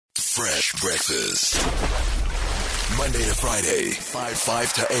Fresh breakfast. Monday to Friday,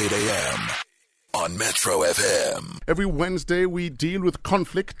 5 to 8 a.m. on Metro FM. Every Wednesday we deal with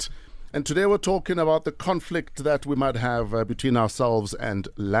conflict, and today we're talking about the conflict that we might have between ourselves and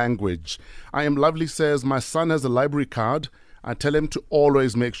language. I Am Lovely says, my son has a library card. I tell him to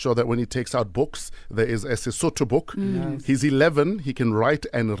always make sure that when he takes out books, there is a Sesotho book. Nice. He's 11. He can write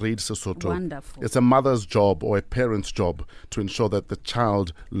and read Sesotho. Wonderful. It's a mother's job or a parent's job to ensure that the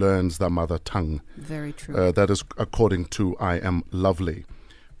child learns their mother tongue. Very true. That is according to I Am Lovely.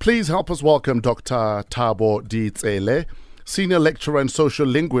 Please help us welcome Dr. Thabo Ditsele, Senior Lecturer and Social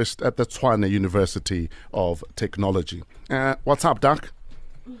Linguist at the Tshwane University of Technology. What's up, Doc?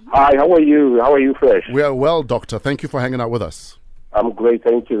 Hi, how are you? How are you, Fresh? We are well, Doctor. Thank you for hanging out with us. I'm great,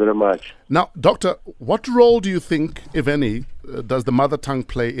 thank you very much. Now, Doctor, what role do you think, if any, does the mother tongue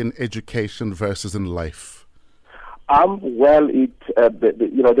play in education versus in life? Well,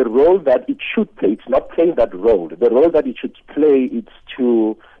 the role that it should play, it's not playing that role. The role that it should play is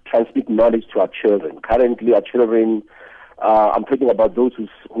to transmit knowledge to our children. Currently, our children, I'm talking about those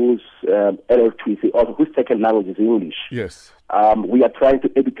whose LL2 or whose second language is English. Yes. We are trying to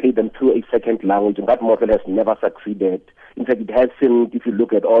educate them through a second language, and that model has never succeeded. In fact, it hasn't. If you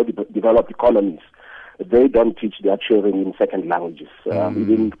look at all the developed economies, they don't teach their children in second languages.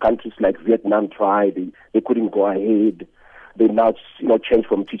 Even countries like Vietnam tried; they couldn't go ahead. They now, changed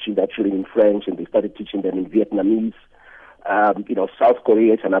from teaching their children in French, and they started teaching them in Vietnamese. South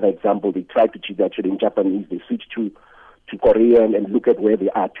Korea is another example. They tried to teach their children in Japanese. They switched to Korean, and look at where they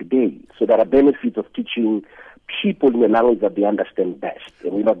are today. So there are benefits of teaching people in a language that they understand best,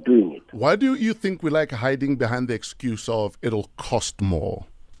 and we're not doing it. Why do you think we like hiding behind the excuse of it'll cost more?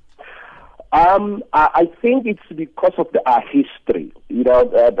 I think it's because of our history.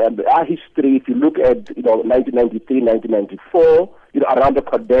 Our history, if you look at 1993, 1994, around the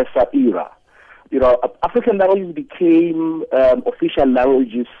Codesa era, African languages became official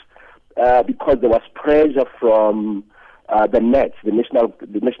languages because there was pressure from the NET, the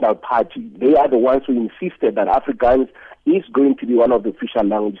National Party. They are the ones who insisted that Afrikaans is going to be one of the official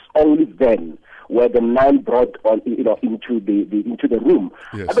languages. Only then were the nine brought on, into the room.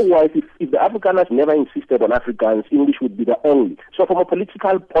 Yes. Otherwise, if the Afrikaners never insisted on Afrikaans, English would be the only. So, from a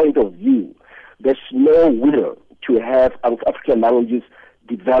political point of view, there's no will to have African languages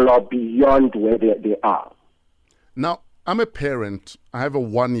develop beyond where they are. Now, I'm a parent. I have a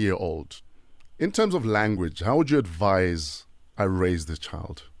 1-year-old. In terms of language, how would you advise I raise this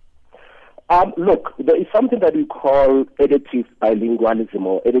child? Look, there is something that we call additive bilingualism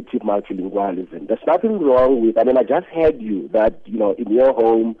or additive multilingualism. There's nothing wrong with, I just heard you that, in your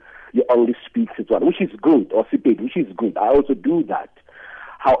home, you only speak Setswana, which is good, or Sepedi, which is good. I also do that.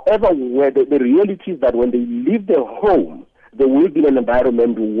 However, where the reality is that when they leave their home, they will be in an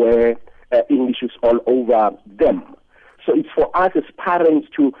environment where English is all over them. So it's for us as parents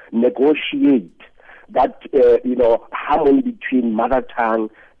to negotiate that, harmony between mother tongue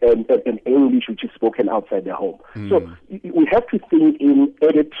and English, which is spoken outside the home. So we have to think in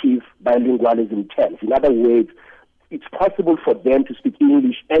additive bilingualism terms. In other words, it's possible for them to speak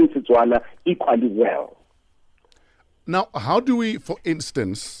English and Setswana equally well. Now, how do we, for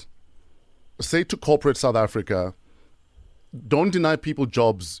instance, say to corporate South Africa, don't deny people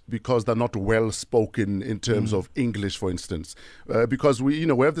jobs because they're not well spoken in terms of English, for instance, because we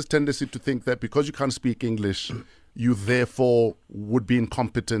have this tendency to think that because you can't speak English, you therefore would be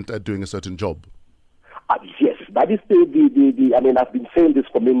incompetent at doing a certain job. Yes, that is I've been saying this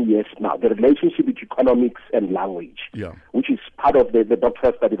for many years now, the relationship between economics and language, which is part of the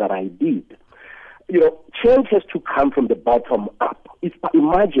doctoral study that I did. Change has to come from the bottom up.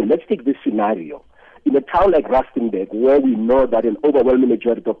 Imagine, let's take this scenario. In a town like Rustenburg, where we know that an overwhelming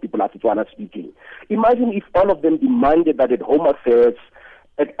majority of people are Setswana speaking, imagine if all of them demanded that at home affairs,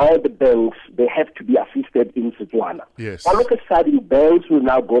 at all the banks, they have to be assisted in Setswana. Yes. All of a sudden, banks will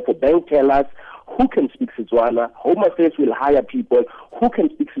now go for bank tellers who can speak Setswana. Home affairs will hire people who can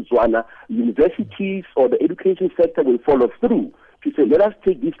speak Setswana. Universities or the education sector will follow through to say, let us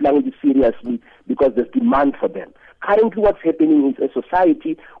take these languages seriously because there's demand for them. Currently, what's happening is a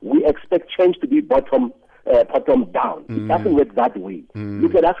society, we expect change to be bottom down. It doesn't work that way.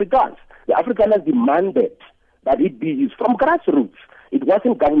 Look at Afrikaans. The Afrikaners demanded that it be used from grassroots. It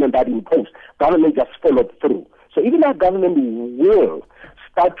wasn't government that imposed. Government just followed through. So even our government will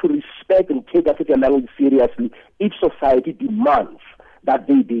start to respect and take African language seriously if society demands that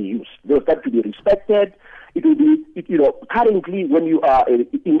they be used. They'll start to be respected. It will be, currently when you are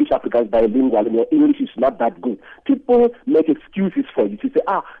English Afrikaans bilingual and your English is not that good, people make excuses for you to say,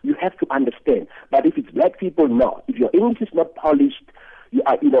 you have to understand. But if it's black people, no. If your English is not polished, you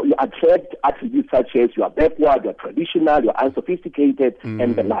attract attributes such as you are backward, you are traditional, you are unsophisticated,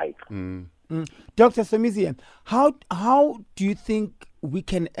 and the like. Dr. Somizi, how do you think we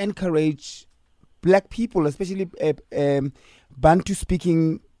can encourage black people, especially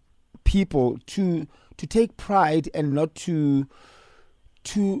Bantu-speaking people, to take pride and not to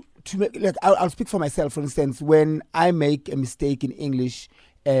make, like, I'll speak for myself, for instance. When I make a mistake in English,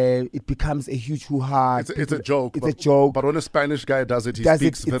 it becomes a huge hoo-ha. It's a joke. It's a joke. But when a Spanish guy does it, he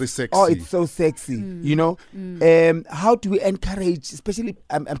speaks very sexy. Oh, it's so sexy, you know. How do we encourage, especially,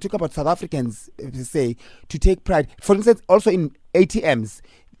 I'm talking about South Africans, say, to take pride? For instance, also in ATMs,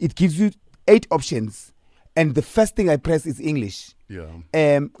 it gives you 8 options, and the first thing I press is English.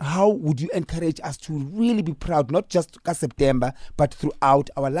 Yeah. How would you encourage us to really be proud, not just September, but throughout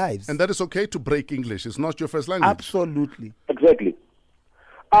our lives? And that is okay to break English. It's not your first language. Absolutely. Exactly.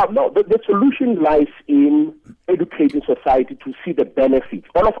 No, the solution lies in educating society to see the benefits.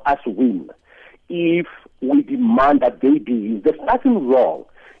 All of us win if we demand that they do. There's nothing wrong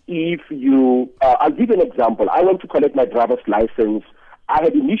if you... I'll give you an example. I went to collect my driver's license. I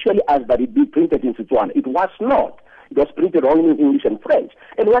had initially asked that it be printed in Setswana. It was not. It was printed only in English and French.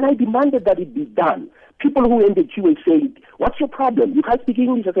 And when I demanded that it be done, people who were in the queue were saying, "What's your problem? You can't speak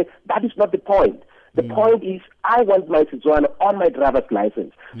English." I said, "That is not the point. The point is, I want my Setswana on my driver's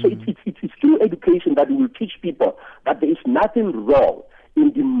license." So it's through education that we will teach people that there is nothing wrong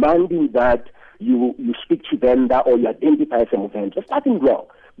in demanding that you speak Tshivenda or you identify as a Movember. There's nothing wrong.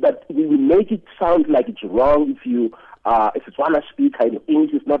 But we will make it sound like it's wrong if you if it's one speaker and your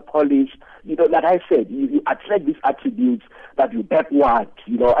English is not polished. You know, like I said, you attract these attributes that you backward,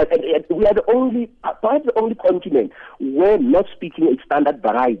 you know, and we are perhaps the only continent where not speaking a standard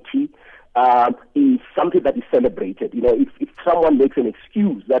variety is something that is celebrated. You know, if someone makes an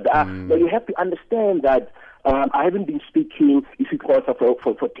excuse that, well, you have to understand that I haven't been speaking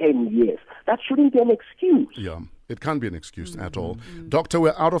for 10 years. That shouldn't be an excuse. Yeah. It can't be an excuse at all. Doctor,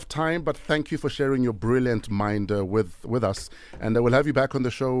 we're out of time, but thank you for sharing your brilliant mind with us. And we'll have you back on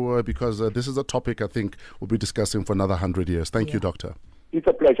the show because this is a topic I think we'll be discussing for another 100 years. Thank you, Doctor. It's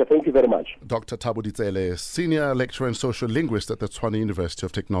a pleasure. Thank you very much. Dr. Thabo Ditsele, Senior Lecturer and Social Linguist at the Tshwane University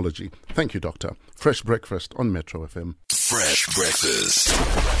of Technology. Thank you, Doctor. Fresh Breakfast on Metro FM. Fresh Breakfast.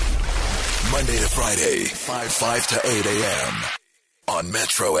 Monday to Friday, 5 to 8 a.m. on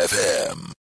Metro FM.